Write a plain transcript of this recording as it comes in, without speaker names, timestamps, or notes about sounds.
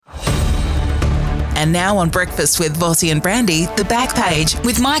And now on Breakfast with Vossi and Brandy, The Back Page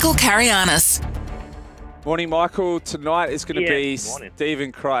with Michael Carayannis. Morning, Michael. Tonight is going to be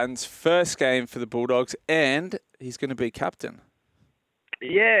Stephen Crichton's first game for the Bulldogs, and he's going to be captain.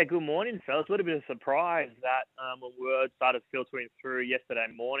 Yeah, good morning, fellas. A little bit of a surprise that when word started filtering through yesterday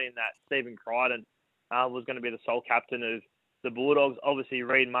morning that Stephen Crichton was going to be the sole captain of the Bulldogs. Obviously,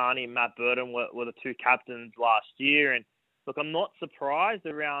 Reid Marnie and Matt Burton were the two captains last year. And look, I'm not surprised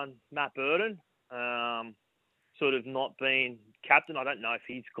around Matt Burton sort of not being captain. I don't know if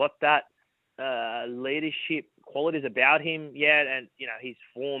he's got that leadership qualities about him yet. And, you know, his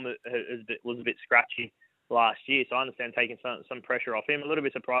form was a bit scratchy last year. So I understand taking some pressure off him. A little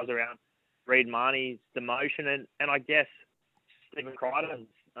bit surprised around Reid Marnie's demotion. And I guess Stephen Crichton's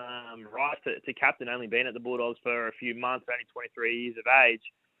right to captain, only been at the Bulldogs for a few months, only 23 years of age.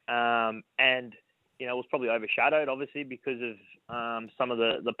 And, you know, it was probably overshadowed, obviously, because of some of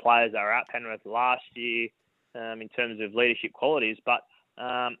the players that were at Penrith last year in terms of leadership qualities. But,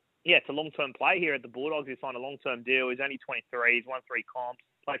 yeah, it's a long-term play here at the Bulldogs. He signed a long-term deal. He's only 23. He's won 3 comps,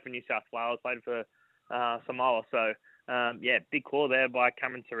 played for New South Wales, played for Samoa. So, yeah, big call there by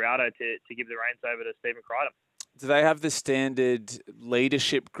Cameron Ciraldo to give the reins over to Stephen Crichton. Do they have the standard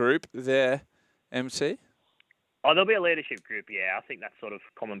leadership group there, MC? Oh, there'll be a leadership group, yeah. I think that's sort of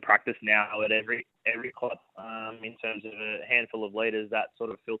common practice now at every club in terms of a handful of leaders that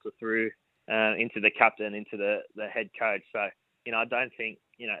sort of filter through into the captain, into the head coach. So, you know, I don't think,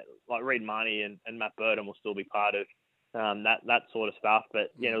 you know, like Reid Marnie and Matt Burton will still be part of that sort of stuff.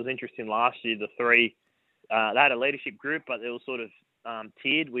 But, you know, it was interesting last year, the three, they had a leadership group, but it was sort of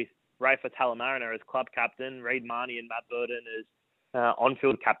tiered with Rafa Talamarina as club captain, Reid Marnie and Matt Burton as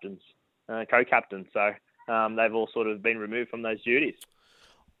on-field captains, co-captains. So they've all sort of been removed from those duties.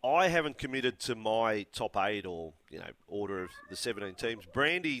 I haven't committed to my top 8 or, you know, order of the 17 teams.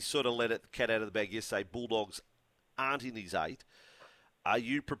 Brandy sort of let the cat out of the bag yesterday. Bulldogs aren't in his 8. Are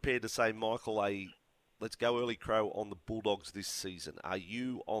you prepared to say, Michael, let's go early crow on the Bulldogs this season? Are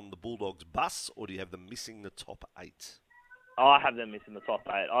you on the Bulldogs bus, or do you have them missing the top 8? I have them missing the top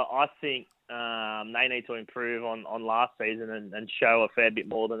 8. I think they need to improve on last season and show a fair bit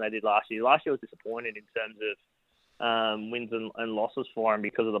more than they did last year. Last year was disappointing in terms of wins and losses for them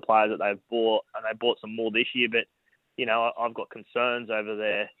because of the players that they've bought, and they bought some more this year. But, you know, I've got concerns over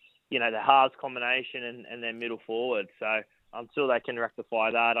their halves combination and their middle forward. So until they can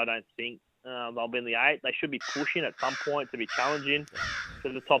rectify that, I don't think they'll be in the 8. They should be pushing at some point to be challenging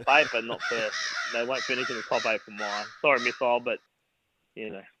to the top 8, but not for. They won't finish in the top 8 for mine. Sorry, Missile, but you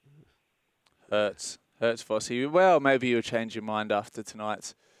know. Hurts, Vossi. Well, maybe you'll change your mind after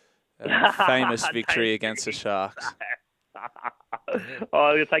tonight's famous victory against the Sharks.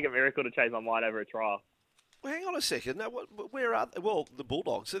 Oh, it'll take a miracle to change my mind over a trial. Well, hang on a second. Now, where are they? Well, the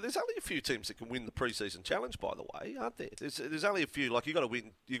Bulldogs. So there's only a few teams that can win the pre-season challenge, by the way, aren't there? There's only a few. Like you got to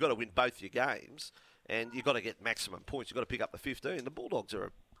win both your games, and you got to get maximum points. You got to pick up the 15. The Bulldogs are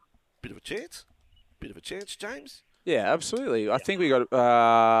a bit of a chance. James. Yeah, absolutely. I think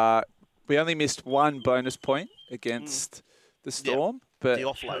we only missed one bonus point against the Storm. But the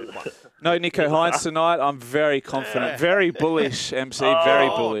offload one. No Nico Hines tonight. I'm very confident. Very bullish, MC. Very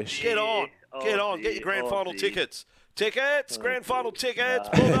bullish. Get on. Get your grand final tickets. Grand final tickets,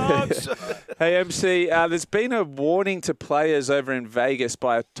 Bulldogs. Hey, MC, there's been a warning to players over in Vegas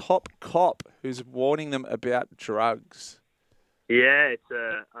by a top cop who's warning them about drugs. Yeah,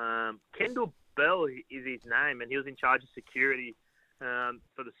 it's Kendall Bell is his name, and he was in charge of security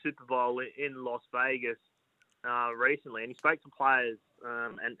for the Super Bowl in Las Vegas recently. And he spoke to players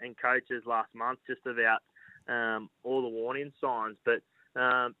and coaches last month just about all the warning signs. But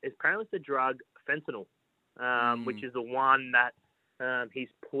apparently it's the drug fentanyl, which is the one that he's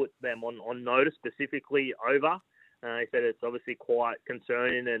put them on notice specifically over. He said it's obviously quite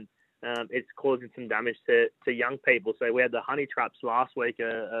concerning and it's causing some damage to young people. So we had the honey traps last week,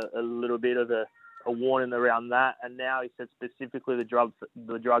 a little bit of a warning around that. And now he said specifically the drug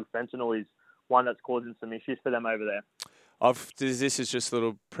fentanyl is one that's causing some issues for them over there. This is just a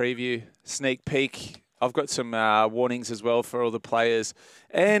little preview, sneak peek. I've got some warnings as well for all the players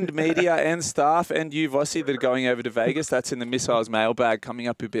and media and staff and you, Vossi, that are going over to Vegas. That's in the Missiles mailbag coming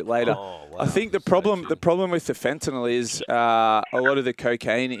up a bit later. Oh, wow. I think the problem with the fentanyl is a lot of the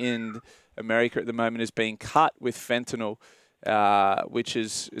cocaine in America at the moment is being cut with fentanyl, which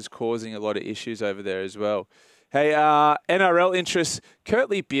is causing a lot of issues over there as well. Hey, NRL interests,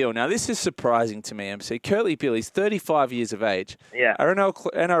 Kurtley Beale. Now, this is surprising to me, MC. Kurtley Beale, he's 35 years of age. Yeah. Are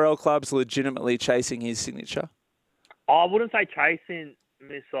NRL clubs legitimately chasing his signature? I wouldn't say chasing,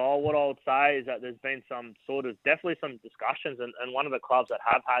 Missile. What I would say is that there's been definitely some discussions, and one of the clubs that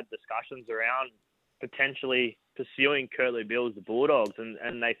have had discussions around potentially pursuing Curtly Bill as the Bulldogs,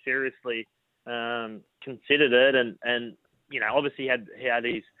 and they seriously considered it, and obviously he had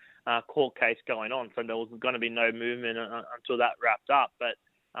his court case going on, so there was going to be no movement until that wrapped up. But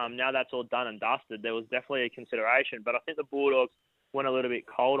now that's all done and dusted, there was definitely a consideration. But I think the Bulldogs went a little bit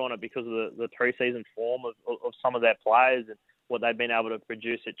cold on it because of the pre-season form of some of their players and what they've been able to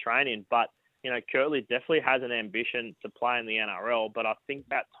produce at training. But Curtly definitely has an ambition to play in the NRL, but I think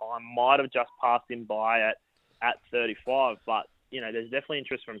that time might have just passed him by at 35. But there's definitely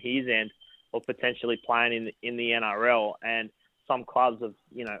interest from his end of potentially playing in the NRL, and some clubs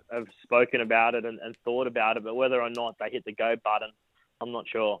have spoken about it and thought about it, but whether or not they hit the go button, I'm not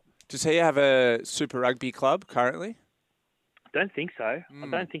sure. Does he have a Super Rugby club currently? I don't think so. I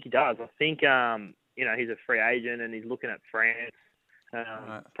don't think he does. I think he's a free agent and he's looking at France,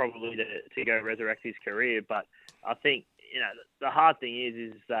 right, probably to go resurrect his career. But I think the hard thing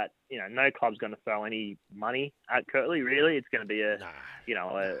is that no club's going to throw any money at Curtly. Really, it's going to be a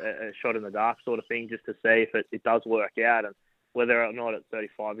shot in the dark sort of thing, just to see if it does work out, and whether or not at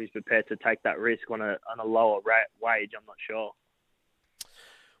 35 he's prepared to take that risk on a lower wage. I'm not sure.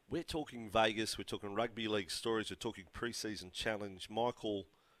 We're talking Vegas, we're talking rugby league stories, we're talking pre-season challenge. Michael,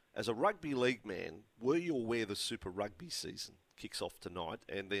 as a rugby league man, were you aware the Super Rugby season kicks off tonight,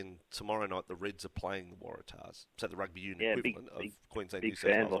 and then tomorrow night the Reds are playing the Waratahs? So the rugby union equivalent of Queensland, New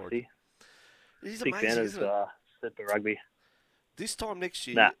South Wales. It is big amazing, fan isn't it? of Super Rugby. This time next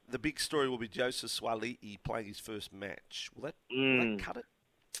year, the big story will be Joseph Swali'i playing his first match. Will that cut it?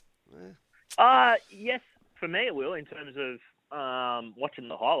 Yes, for me it will, in terms of watching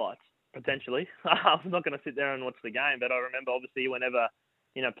the highlights, potentially. I'm not going to sit there and watch the game, but I remember obviously whenever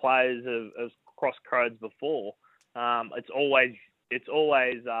players have crossed codes before, it's always you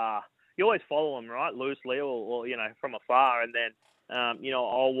always follow them, right, loosely or from afar, and then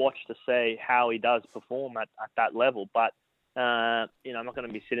I'll watch to see how he does perform at that level. But I'm not going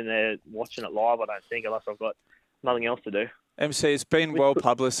to be sitting there watching it live, I don't think, unless I've got nothing else to do. MC, it's been well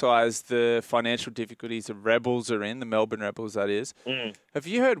publicised, the financial difficulties the Rebels are in, the Melbourne Rebels, that is. Have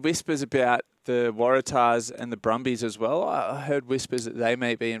you heard whispers about the Waratahs and the Brumbies as well? I heard whispers that they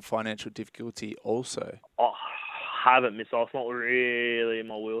may be in financial difficulty also. I haven't, Miss. It's not really in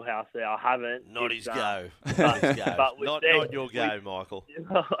my wheelhouse there. I haven't. Not his go. But not your go, Michael.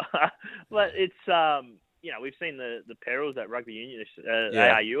 But it's, we've seen the perils that rugby union,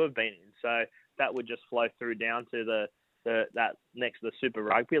 ARU have been in. So that would just flow through down to that next to the Super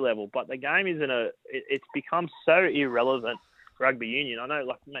Rugby level. But the game it's become so irrelevant, rugby union. I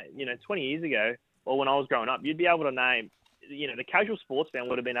know, 20 years ago, or when I was growing up, you'd be able to name, the casual sports fan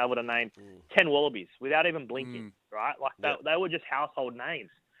would have been able to name 10 Wallabies without even blinking, right? They were just household names.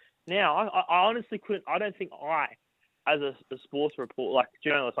 Now, I honestly couldn't, I don't think as a sports report,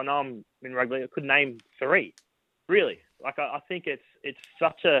 journalist, I know I'm in rugby, I could name 3, really. I think it's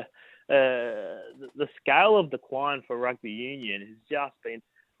such a, the scale of decline for rugby union has just been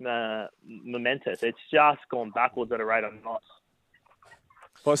momentous. It's just gone backwards at a rate of knots.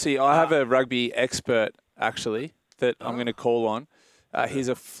 Bossy, I have a rugby expert, actually, that I'm going to call on. He's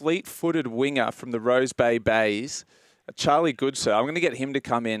a fleet-footed winger from the Rose Bay Bays, Charlie Goodsir. I'm going to get him to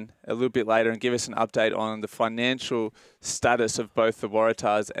come in a little bit later and give us an update on the financial status of both the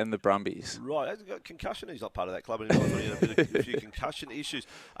Waratahs and the Brumbies. Right, he's got concussion. He's not part of that club anymore. A few concussion issues.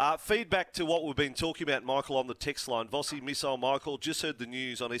 Feedback to what we've been talking about, Michael, on the text line. Vossi, Missile, Michael, just heard the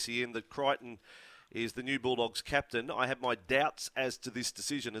news on SEN that Crichton is the new Bulldogs captain. I have my doubts as to this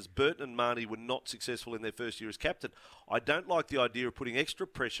decision, as Burton and Marnie were not successful in their first year as captain. I don't like the idea of putting extra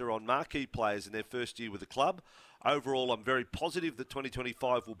pressure on marquee players in their first year with the club. Overall, I'm very positive that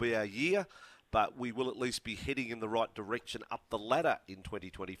 2025 will be our year, but we will at least be heading in the right direction up the ladder in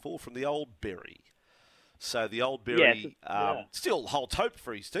 2024 from the old Berry. So the old Berry still holds hope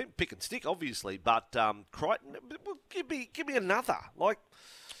for his team. Pick and stick, obviously, but Crichton, give me another.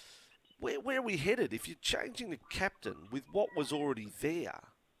 Where are we headed? If you're changing the captain with what was already there,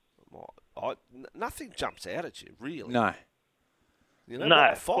 nothing jumps out at you, really. No.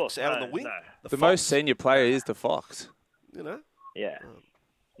 The Fox out on the wing. No. The most senior player is the Fox. Yeah.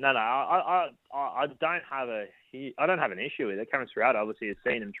 I don't have an issue with it. Cameron Serrato obviously has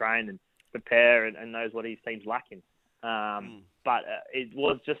seen him train and prepare and knows what his team's lacking. But it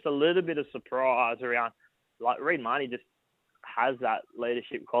was just a little bit of surprise around, Reid Marnie just has that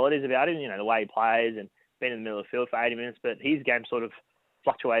leadership qualities about him, the way he plays and been in the middle of the field for 80 minutes, but his game sort of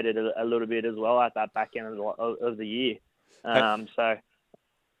fluctuated a little bit as well at that back end of the year.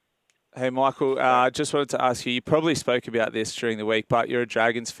 Hey, Michael, I just wanted to ask you, you probably spoke about this during the week, but you're a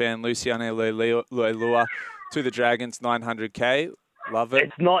Dragons fan. Luciano Leilua to the Dragons, 900K. Love it.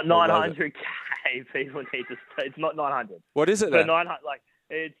 It's not 900K. people need to. It's not 900. What is it So then? 900, like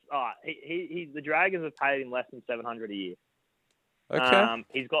it's the Dragons have paid him less than 700 a year. Okay.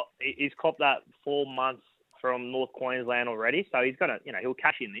 He's copped that 4 months from North Queensland already, so he's gonna, he'll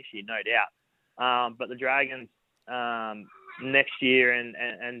cash in this year, no doubt. But the Dragons next year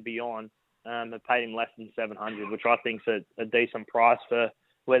and beyond have paid him less than 700, which I think's a decent price for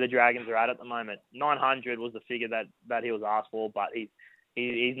where the Dragons are at the moment. 900 was the figure that he was asked for, but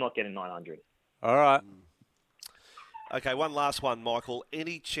he's not getting 900. All right. Okay, one last one, Michael.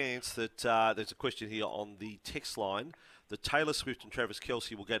 Any chance that there's a question here on the text line that Taylor Swift and Travis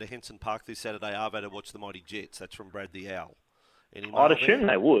Kelce will go to Henson Park this Saturday Arvo to watch the Mighty Jets? That's from Brad the Owl. I'd assume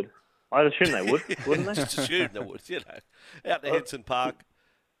they would. Wouldn't they? Just assume they would, Out to Henson Park.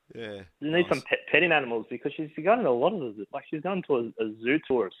 Yeah. You need some petting animals because she's going to a lot of the, she's going to a zoo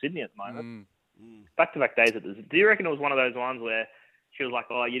tour of Sydney at the moment. Back-to-back days at the zoo. Do you reckon it was one of those ones where she was like,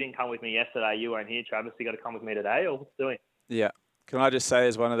 "Oh, you didn't come with me yesterday. You weren't here, Travis. You got to come with me today," or what's doing? Yeah. Can I just say,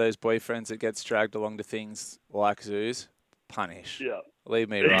 as one of those boyfriends that gets dragged along to things like zoos, punish. Yeah. Leave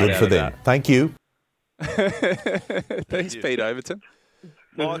me right Good out for of them. that. Thank you. Thanks, Pete Overton.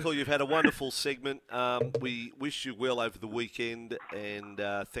 Michael, you've had a wonderful segment. We wish you well over the weekend, and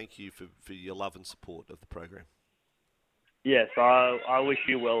thank you for your love and support of the program. Yes, I wish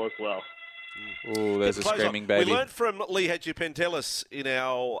you well as well. Oh, there's a screaming baby. We learned from Lee Hadjipentelis in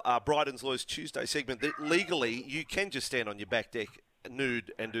our Bryden's Lawyers Tuesday segment that legally you can just stand on your back deck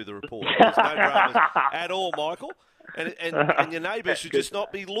nude and do the report. There's no dramas at all, Michael. And your neighbours should just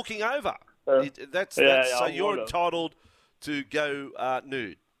not be looking over. So you're entitled to go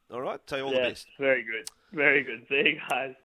nude. All right? Say all the best. Very good. Very good. See you guys.